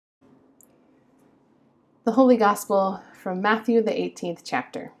The Holy Gospel from Matthew, the 18th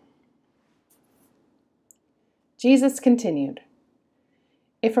chapter. Jesus continued,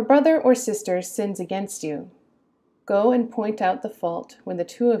 "If a brother or sister sins against you, go and point out the fault when the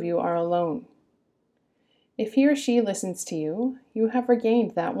two of you are alone. If he or she listens to you, you have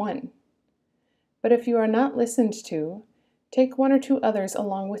regained that one. But if you are not listened to, take one or two others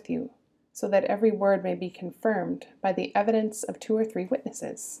along with you, so that every word may be confirmed by the evidence of 2 or 3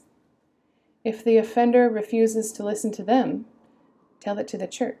 witnesses. If the offender refuses to listen to them, tell it to the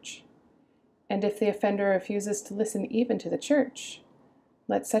church. And if the offender refuses to listen even to the church,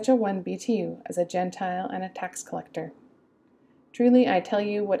 let such a one be to you as a Gentile and a tax collector. Truly, I tell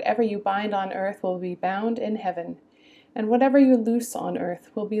you, whatever you bind on earth will be bound in heaven, and whatever you loose on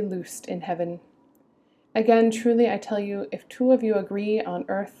earth will be loosed in heaven. Again, truly, I tell you, if 2 of you agree on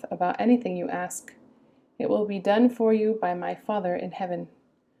earth about anything you ask, it will be done for you by my Father in heaven.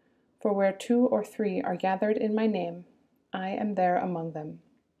 For where 2 or 3 are gathered in my name, I am there among them."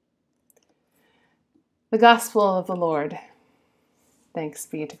 The Gospel of the Lord. Thanks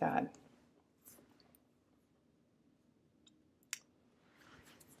be to God.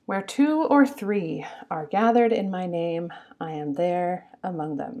 Where 2 or 3 are gathered in my name, I am there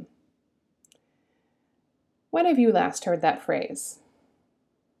among them. When have you last heard that phrase?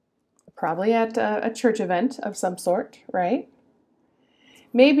 Probably at a church event of some sort, right?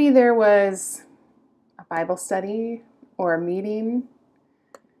 Maybe there was a Bible study or a meeting.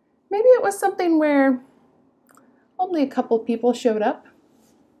 Maybe it was something where only a couple people showed up.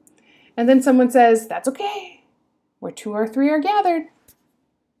 And then someone says, "That's okay. Where 2 or 3 are gathered,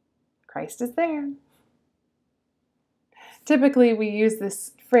 Christ is there." Typically, we use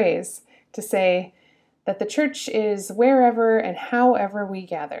this phrase to say that the church is wherever and however we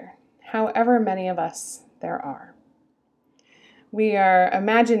gather, however many of us there are. We are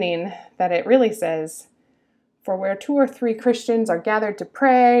imagining that it really says, "For where 2 or 3 Christians are gathered to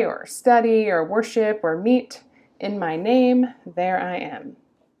pray or study or worship or meet in my name, there I am."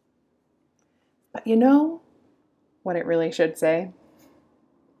 But you know what it really should say?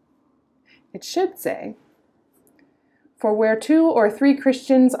 It should say, "For where 2 or 3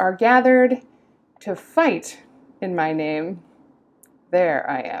 Christians are gathered to fight in my name, there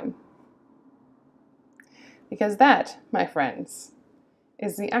I am." Because that, my friends,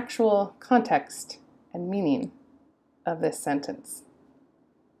 is the actual context and meaning of this sentence.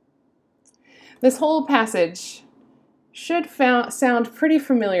 This whole passage should sound pretty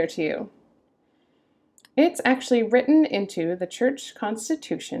familiar to you. It's actually written into the church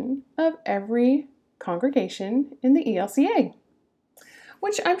constitution of every congregation in the ELCA,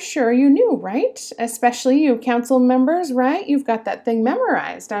 which I'm sure you knew, right? Especially you council members, right? You've got that thing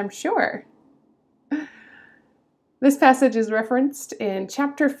memorized, I'm sure. This passage is referenced in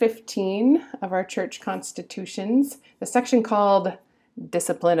chapter 15 of our church constitutions, the section called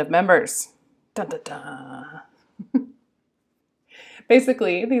Discipline of Members. Dun, dun, dun.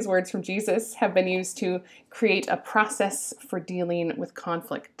 Basically, these words from Jesus have been used to create a process for dealing with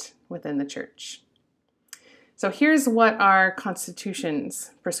conflict within the church. So here's what our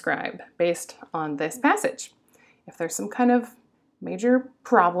constitutions prescribe based on this passage. If there's some kind of major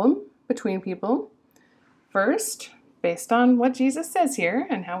problem between people, first, based on what Jesus says here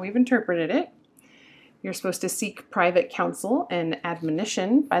and how we've interpreted it, you're supposed to seek private counsel and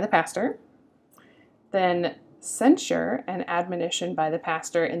admonition by the pastor. Then censure and admonition by the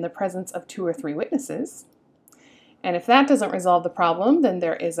pastor in the presence of 2 or 3 witnesses. And if that doesn't resolve the problem, then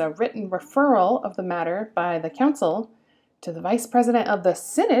there is a written referral of the matter by the council to the vice president of the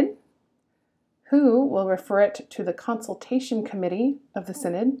synod, who will refer it to the consultation committee of the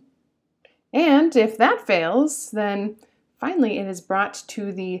synod. And if that fails, then finally it is brought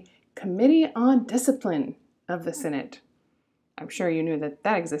to the committee on discipline of the synod. I'm sure you knew that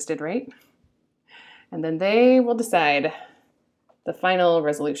that existed, right? And then they will decide the final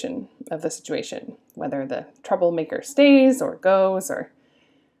resolution of the situation, whether the troublemaker stays or goes or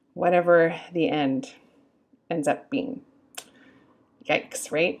whatever the end ends up being.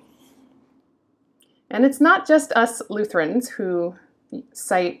 Yikes, right? And it's not just us Lutherans who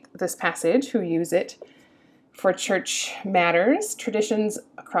cite this passage, who use it for church matters. Traditions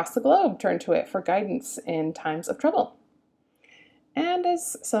across the globe turn to it for guidance in times of trouble. And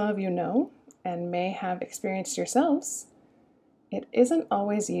as some of you know, and may have experienced yourselves, it isn't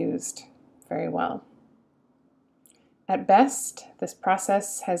always used very well. At best, this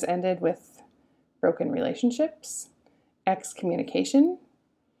process has ended with broken relationships, excommunication,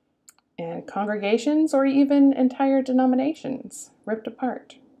 and congregations or even entire denominations ripped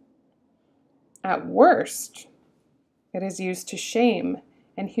apart. At worst, it is used to shame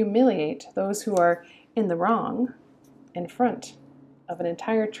and humiliate those who are in the wrong in front of an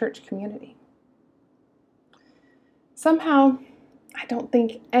entire church community. Somehow, I don't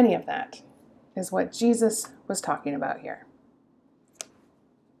think any of that is what Jesus was talking about here.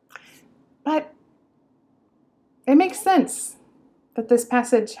 But it makes sense that this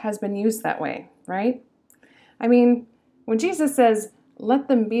passage has been used that way, right? I mean, when Jesus says, "Let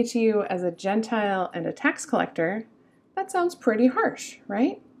them be to you as a Gentile and a tax collector," that sounds pretty harsh,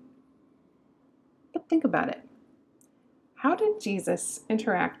 right? But think about it. How did Jesus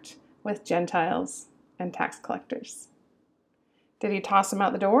interact with Gentiles and tax collectors? Did he toss them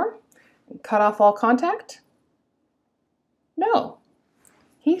out the door and cut off all contact? No.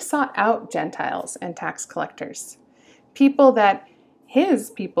 He sought out Gentiles and tax collectors, people that his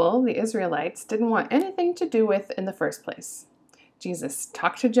people, the Israelites, didn't want anything to do with in the first place. Jesus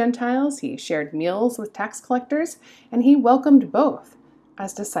talked to Gentiles, he shared meals with tax collectors, and he welcomed both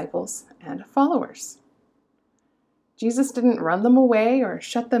as disciples and followers. Jesus didn't run them away or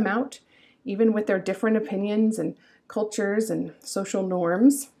shut them out, even with their different opinions and cultures and social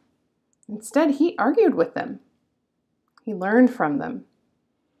norms. Instead, he argued with them. He learned from them.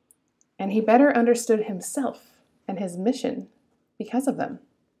 And he better understood himself and his mission because of them.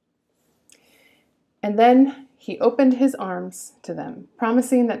 And then he opened his arms to them,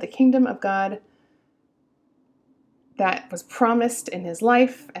 promising that the kingdom of God that was promised in his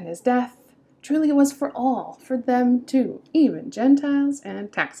life and his death truly was for all, for them too, even Gentiles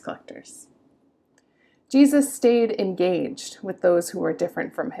and tax collectors. Jesus stayed engaged with those who were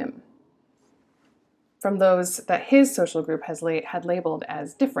different from him, from those that his social group had labeled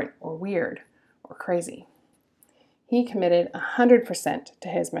as different or weird or crazy. He committed 100% to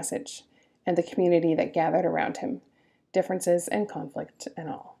his message and the community that gathered around him, differences and conflict and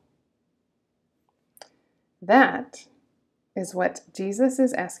all. That is what Jesus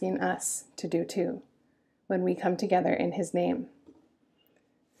is asking us to do too when we come together in his name.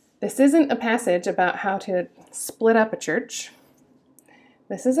 This isn't a passage about how to split up a church.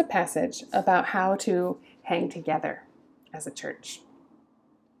 This is a passage about how to hang together as a church.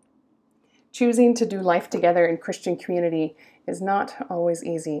 Choosing to do life together in Christian community is not always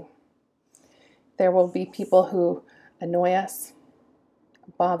easy. There will be people who annoy us,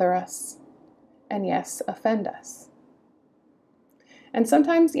 bother us, and yes, offend us. And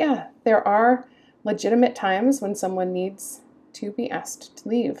sometimes, there are legitimate times when someone needs to be asked to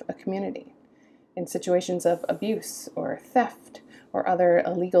leave a community in situations of abuse or theft or other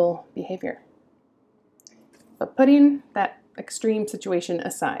illegal behavior. But putting that extreme situation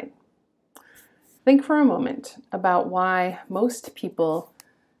aside, think for a moment about why most people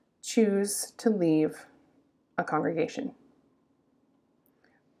choose to leave a congregation.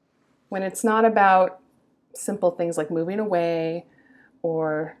 When it's not about simple things like moving away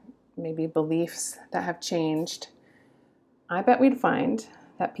or maybe beliefs that have changed, I bet we'd find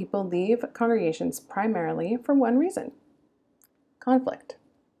that people leave congregations primarily for one reason: conflict.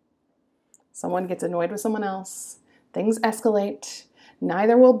 Someone gets annoyed with someone else, things escalate,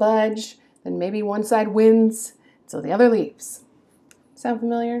 neither will budge, then maybe one side wins, so the other leaves. Sound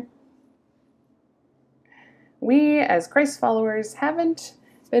familiar? We, as Christ followers, haven't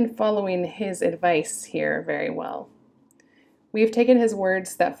been following his advice here very well. We've taken his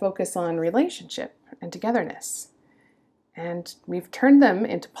words that focus on relationship and togetherness, and we've turned them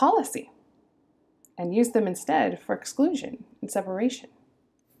into policy and used them instead for exclusion and separation.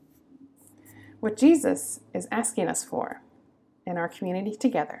 What Jesus is asking us for in our community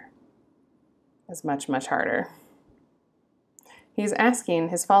together is much, much harder. He's asking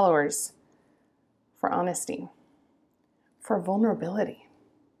his followers for honesty, for vulnerability,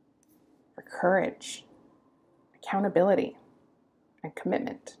 for courage, accountability, and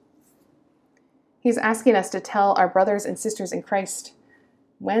commitment. He's asking us to tell our brothers and sisters in Christ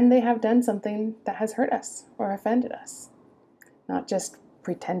when they have done something that has hurt us or offended us, not just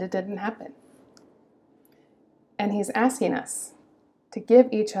pretend it didn't happen. And he's asking us to give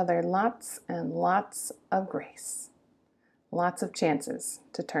each other lots and lots of grace, lots of chances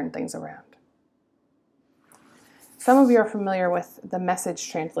to turn things around. Some of you are familiar with the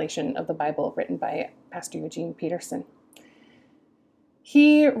Message translation of the Bible written by Pastor Eugene Peterson.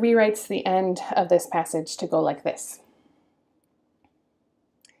 He rewrites the end of this passage to go like this: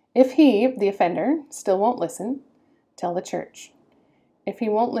 "If he, the offender, still won't listen, tell the church. If he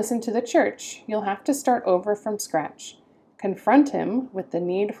won't listen to the church, you'll have to start over from scratch, confront him with the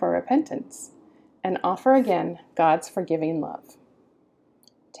need for repentance, and offer again God's forgiving love.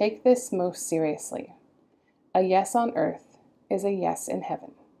 Take this most seriously. A yes on earth is a yes in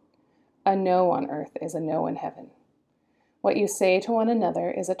heaven. A no on earth is a no in heaven. What you say to one another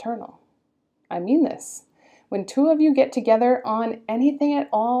is eternal. I mean this. When two of you get together on anything at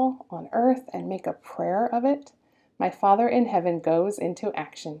all on earth and make a prayer of it, my Father in heaven goes into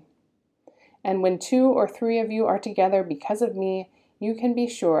action. And when 2 or 3 of you are together because of me, you can be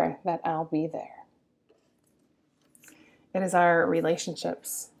sure that I'll be there. It is our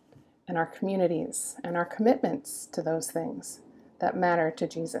relationships and our communities and our commitments to those things that matter to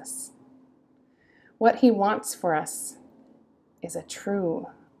Jesus. What he wants for us is a true,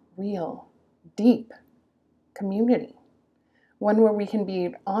 real, deep community. One where we can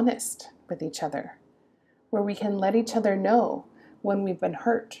be honest with each other, where we can let each other know when we've been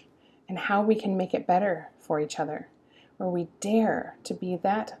hurt and how we can make it better for each other, where we dare to be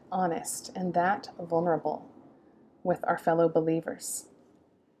that honest and that vulnerable with our fellow believers.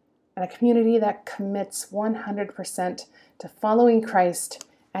 And a community that commits 100% to following Christ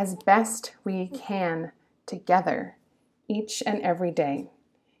as best we can together each and every day,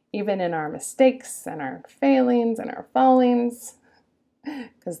 even in our mistakes and our failings and our fallings,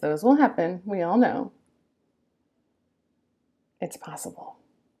 because those will happen, we all know. It's possible.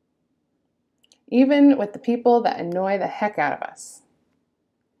 Even with the people that annoy the heck out of us.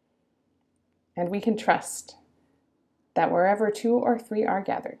 And we can trust that wherever 2 or 3 are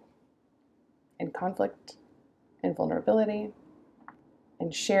gathered, in conflict, in vulnerability,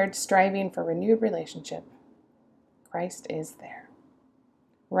 in shared striving for renewed relationship, Christ is there.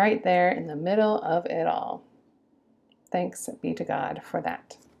 Right there in the middle of it all. Thanks be to God for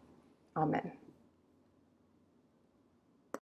that. Amen.